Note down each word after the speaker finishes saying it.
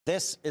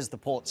This is the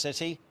port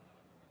city,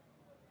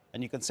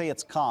 and you can see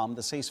it's calm.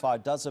 The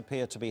ceasefire does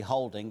appear to be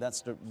holding.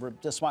 That's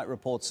despite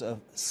reports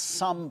of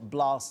some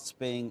blasts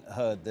being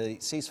heard. The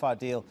ceasefire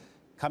deal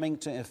coming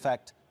to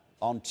effect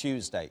on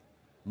Tuesday,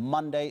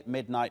 Monday,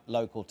 midnight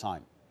local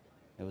time.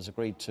 It was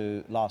agreed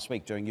to last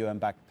week during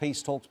UN-backed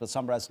peace talks, but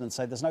some residents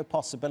say there's no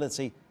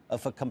possibility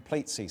of a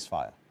complete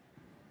ceasefire.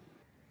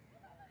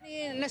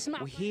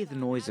 We hear the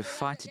noise of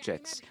fighter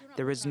jets.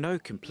 There is no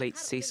complete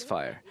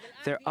ceasefire.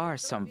 There are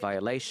some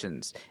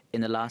violations.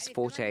 In the last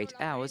 48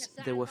 hours,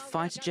 there were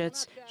fighter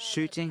jets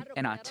shooting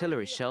and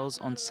artillery shells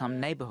on some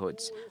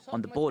neighborhoods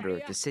on the border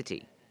of the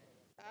city.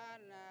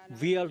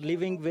 We are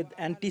living with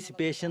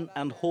anticipation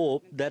and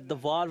hope that the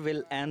war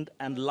will end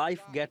and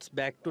life gets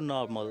back to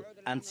normal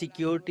and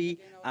security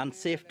and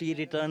safety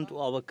return to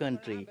our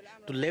country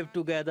to live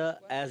together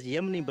as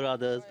Yemeni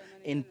brothers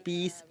in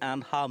peace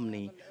and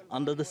harmony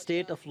under the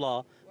state of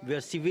law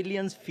where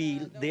civilians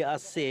feel they are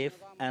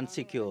safe and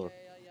secure.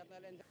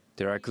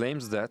 There are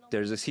claims that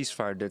there is a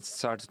ceasefire that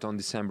started on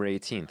December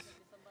 18th.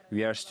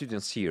 We are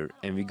students here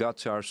and we got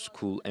to our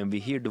school and we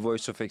hear the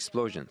voice of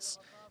explosions,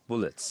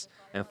 bullets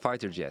and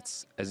fighter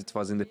jets as it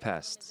was in the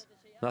past.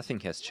 Nothing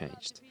has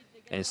changed,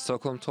 and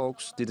Stockholm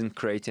talks didn't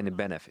create any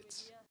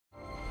benefits.